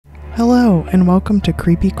Hello, and welcome to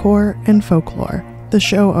Creepycore and Folklore, the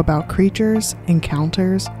show about creatures,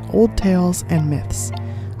 encounters, old tales, and myths.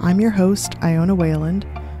 I'm your host, Iona Wayland,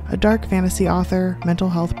 a dark fantasy author, mental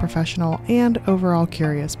health professional, and overall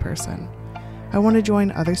curious person. I want to join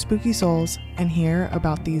other spooky souls and hear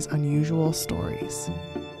about these unusual stories.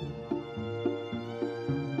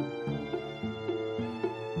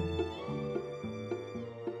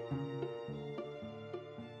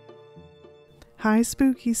 Hi,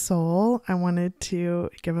 spooky soul. I wanted to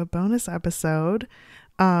give a bonus episode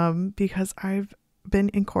because I've been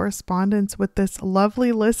in correspondence with this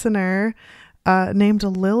lovely listener named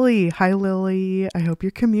Lily. Hi, Lily. I hope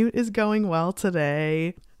your commute is going well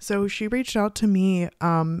today. So she reached out to me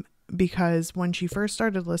because when she first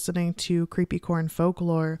started listening to Creepycore and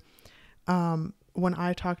Folklore, when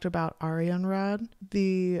I talked about Arianrhod,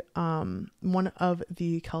 the one of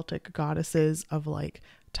the Celtic goddesses of like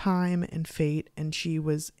time and fate, and she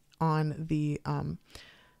was on the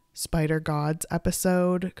Spider Gods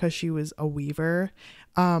episode because she was a weaver.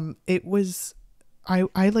 It was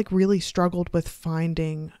I like really struggled with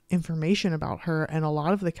finding information about her and a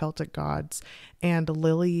lot of the Celtic gods, and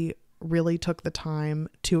Lily really took the time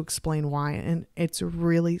to explain why, and it's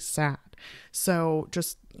really sad. So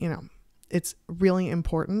just, it's really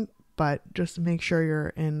important, but just make sure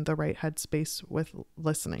you're in the right headspace with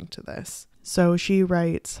listening to this. So she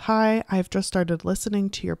writes, "Hi, I've just started listening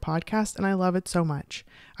to your podcast and I love it so much.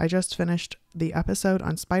 I just finished the episode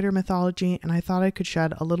on spider mythology and I thought I could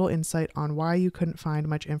shed a little insight on why you couldn't find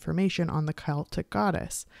much information on the Celtic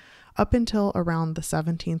goddess. Up until around the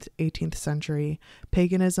 17th, 18th century,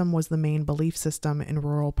 paganism was the main belief system in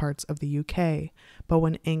rural parts of the UK, but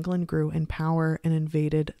when England grew in power and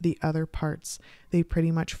invaded the other parts, they pretty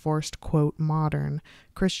much forced, quote, modern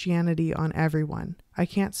Christianity on everyone. I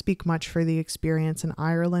can't speak much for the experience in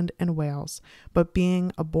Ireland and Wales, but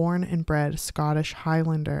being a born and bred Scottish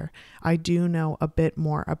Highlander, I do know a bit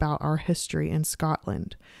more about our history in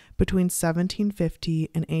Scotland. Between 1750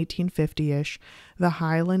 and 1850-ish, the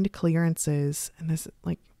Highland Clearances, and this,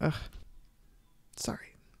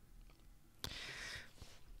 sorry.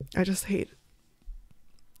 I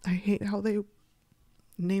hate how they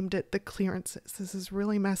named it the Clearances. This is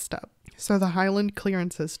really messed up. So the Highland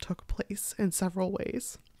Clearances took place in several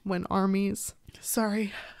ways when armies, it's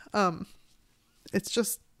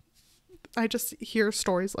just, I just hear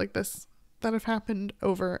stories like this that have happened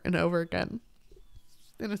over and over again.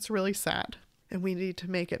 And it's really sad. And we need to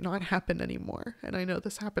make it not happen anymore. And I know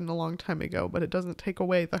this happened a long time ago, but it doesn't take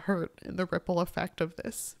away the hurt and the ripple effect of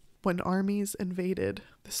this. When armies invaded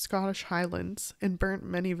the Scottish Highlands and burnt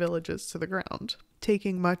many villages to the ground,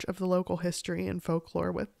 taking much of the local history and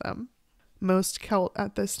folklore with them. Most Celt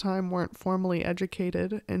at this time weren't formally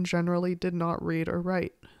educated and generally did not read or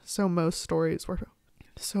write, so most stories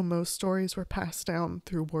were passed down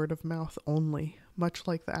through word of mouth only, much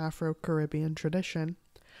like the Afro-Caribbean tradition.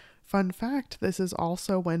 Fun fact, this is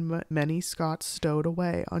also when many Scots stowed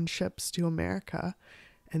away on ships to America,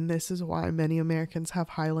 and this is why many Americans have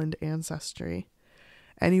Highland ancestry.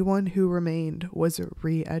 Anyone who remained was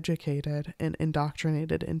re-educated and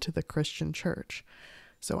indoctrinated into the Christian church.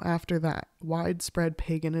 So after that, widespread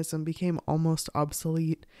paganism became almost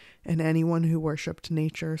obsolete, and anyone who worshipped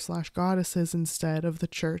nature/goddesses instead of the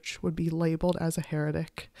church would be labeled as a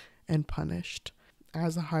heretic and punished.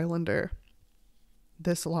 As a Highlander,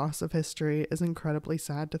 this loss of history is incredibly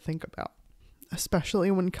sad to think about, especially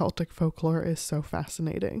when Celtic folklore is so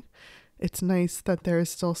fascinating. It's nice that there is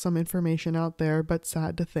still some information out there, but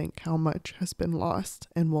sad to think how much has been lost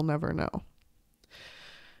and we'll never know."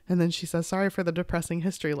 And then she says, "Sorry for the depressing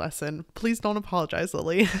history lesson. Please don't apologize,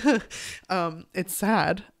 Lily." It's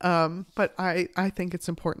sad, but I think it's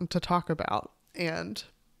important to talk about. And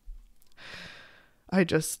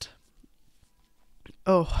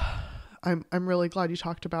I'm really glad you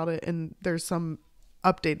talked about it, and there's some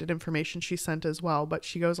updated information she sent as well, but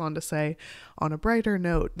she goes on to say, "On a brighter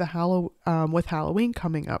note, with Halloween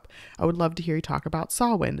coming up, I would love to hear you talk about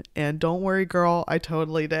Samhain." And don't worry, girl, I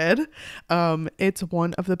totally did. It's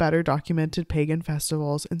one of the better documented pagan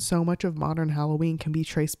festivals, and so much of modern Halloween can be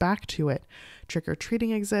traced back to it.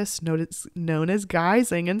 Trick-or-treating exists, known as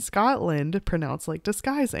guising in Scotland, pronounced like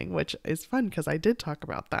disguising, which is fun because I did talk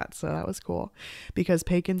about that, so that was cool. Because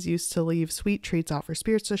pagans used to leave sweet treats out for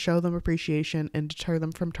spirits to show them appreciation and deter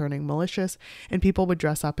them from turning malicious, and people would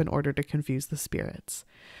dress up in order to confuse the spirits.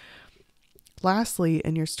 Lastly,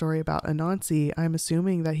 in your story about Anansi, I'm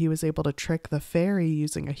assuming that he was able to trick the fairy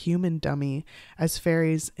using a human dummy, as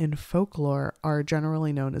fairies in folklore are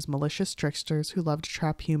generally known as malicious tricksters who love to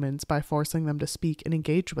trap humans by forcing them to speak and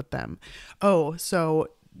engage with them. Oh, so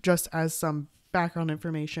just as some background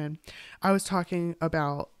information, I was talking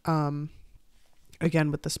about,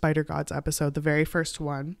 again, with the Spider Gods episode, the very first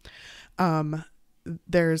one,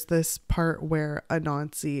 there's this part where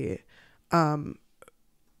Anansi,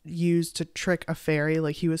 used to trick a fairy.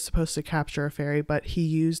 Like, he was supposed to capture a fairy, but he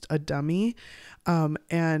used a dummy,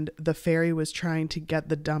 and the fairy was trying to get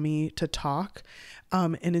the dummy to talk,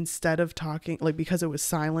 and instead of talking, like, because it was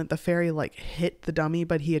silent, the fairy like hit the dummy,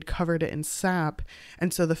 but he had covered it in sap,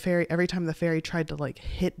 and so the fairy, every time the fairy tried to like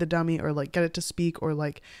hit the dummy or like get it to speak or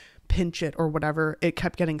like pinch it or whatever, it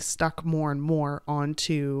kept getting stuck more and more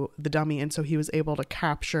onto the dummy, and so he was able to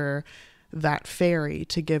capture that fairy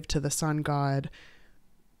to give to the sun god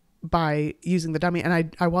by using the dummy.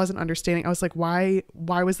 And I wasn't understanding. I was like, why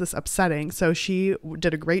was this upsetting? So she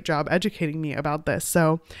did a great job educating me about this.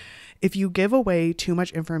 So if you give away too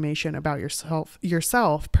much information about yourself,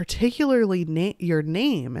 particularly your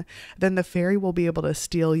name, then the fairy will be able to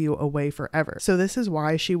steal you away forever. So this is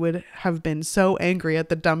why she would have been so angry at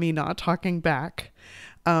the dummy not talking back.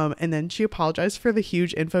 And then she apologized for the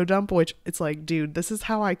huge info dump, which it's like, dude, this is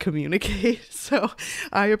how I communicate. So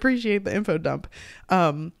I appreciate the info dump.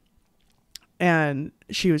 And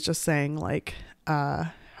she was just saying like,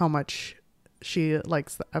 how much she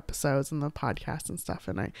likes the episodes and the podcast and stuff.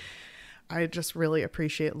 And I just really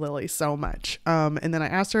appreciate Lily so much. And then I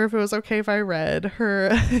asked her if it was okay if I read her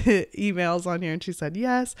emails on here, and she said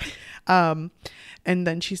yes. And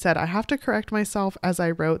then she said, I have to correct myself as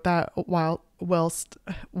I wrote that whilst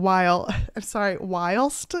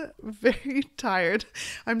very tired.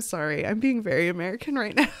 I'm sorry. I'm being very American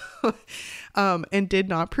right now. And did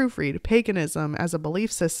not proofread. Paganism as a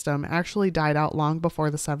belief system actually died out long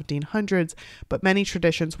before the 1700s, but many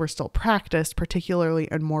traditions were still practiced, particularly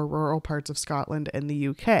in more rural parts of Scotland and the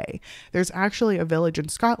UK. There's actually a village in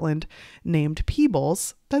Scotland named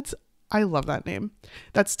Peebles. I love that name.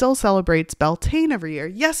 That still celebrates Beltane every year.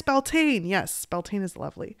 Yes, Beltane. Yes, Beltane is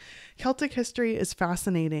lovely. Celtic history is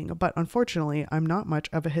fascinating, but unfortunately, I'm not much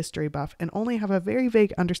of a history buff and only have a very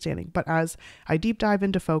vague understanding. But as I deep dive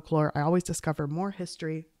into folklore, I always discover more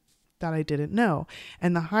history that I didn't know.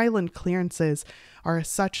 And the Highland Clearances are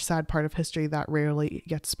such sad part of history that rarely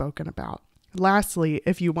gets spoken about. Lastly,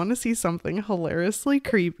 if you want to see something hilariously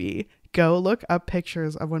creepy, go look up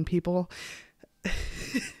pictures of when people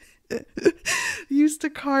used to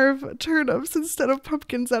carve turnips instead of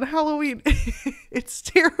pumpkins at Halloween. It's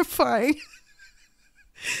terrifying.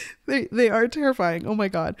 They are terrifying. Oh my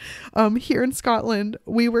God. Here in Scotland,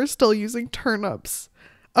 we were still using turnips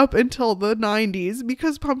up until the 90s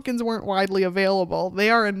because pumpkins weren't widely available. They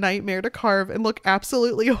are a nightmare to carve and look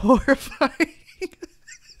absolutely horrifying.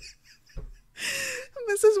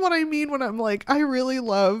 This is what I mean when I'm like, I really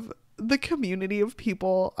love the community of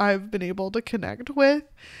people I've been able to connect with.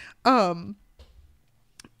 Where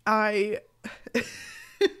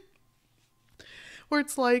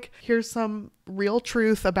it's like, here's some real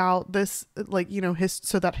truth about this, like, you know,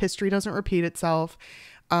 so that history doesn't repeat itself.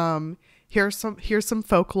 Here's some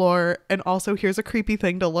folklore, and also here's a creepy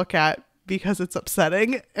thing to look at because it's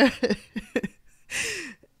upsetting.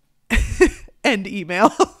 End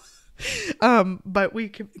email. But we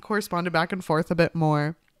corresponded back and forth a bit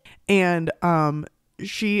more. And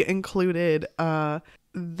she included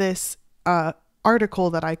this article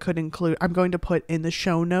that I could include. I'm going to put in the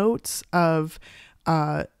show notes of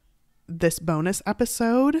this bonus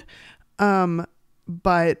episode.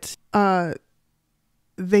 But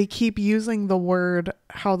they keep using the word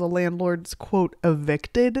how the landlords, quote,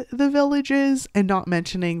 evicted the villages, and not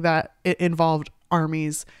mentioning that it involved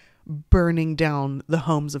armies burning down the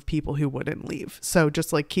homes of people who wouldn't leave. So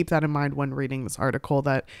just like keep that in mind when reading this article,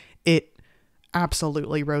 that it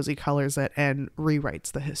absolutely rosy colors it and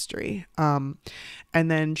rewrites the history. And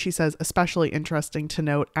then she says, especially interesting to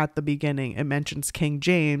note at the beginning, it mentions King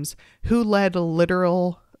James, who led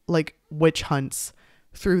literal like witch hunts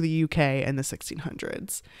through the UK in the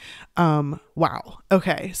 1600s. Wow.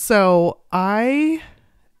 Okay. So I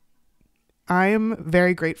am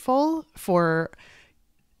very grateful for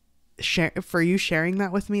you sharing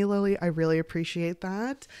that with me, Lily. I really appreciate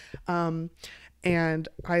that. And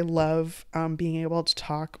I love being able to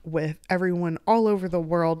talk with everyone all over the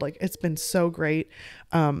world. Like, it's been so great.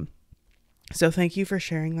 So thank you for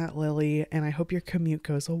sharing that, Lily. And I hope your commute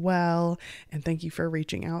goes well. And thank you for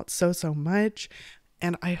reaching out so much.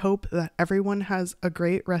 And I hope that everyone has a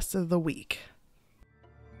great rest of the week.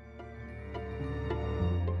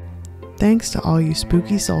 Thanks to all you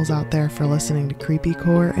spooky souls out there for listening to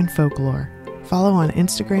Creepycore and Folklore. Follow on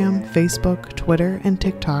Instagram, Facebook, Twitter, and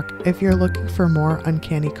TikTok if you're looking for more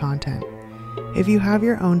uncanny content. If you have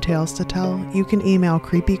your own tales to tell, you can email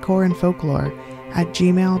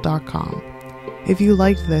creepycoreandfolklore@gmail.com. If you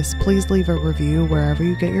liked this, please leave a review wherever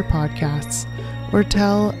you get your podcasts, or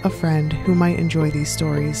tell a friend who might enjoy these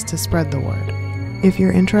stories to spread the word. If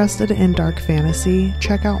you're interested in dark fantasy,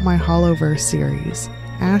 check out my Hollowverse series.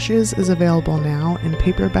 Ashes is available now in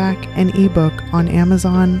paperback and ebook on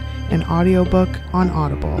Amazon and audiobook on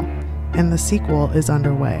Audible, and the sequel is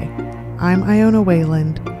underway. I'm Iona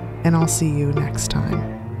Wayland, and I'll see you next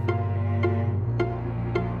time.